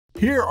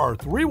Here are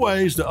 3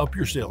 ways to up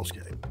your sales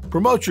game.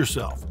 Promote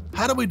yourself.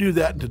 How do we do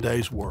that in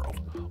today's world?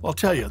 Well, I'll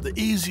tell you, the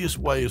easiest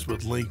way is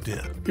with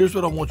LinkedIn. Here's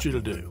what I want you to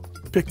do.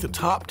 Pick the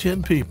top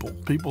 10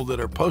 people that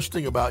are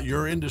posting about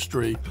your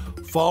industry,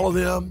 follow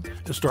them,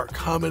 and start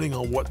commenting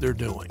on what they're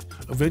doing.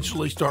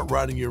 Eventually start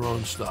writing your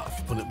own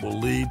stuff, and it will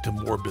lead to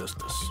more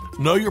business.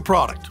 Know your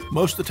product.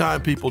 Most of the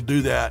time people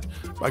do that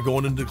by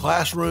going into the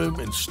classroom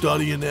and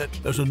studying it.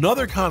 There's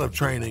another kind of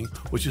training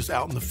which is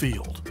out in the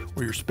field,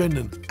 where you're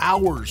spending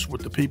hours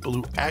with the people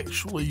who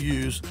actually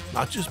use,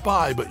 not just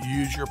buy, but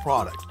use your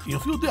product.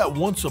 If you'll do that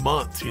once a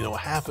month, a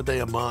half a day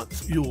a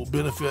month, you will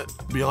benefit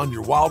beyond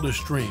your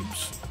wildest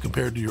dreams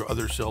compared to your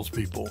other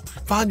salespeople.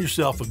 Find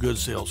yourself a good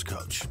sales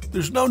coach.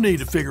 There's no need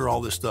to figure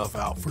all this stuff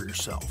out for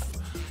yourself.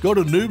 Go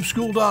to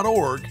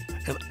noobschool.org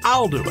and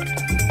I'll do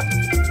it.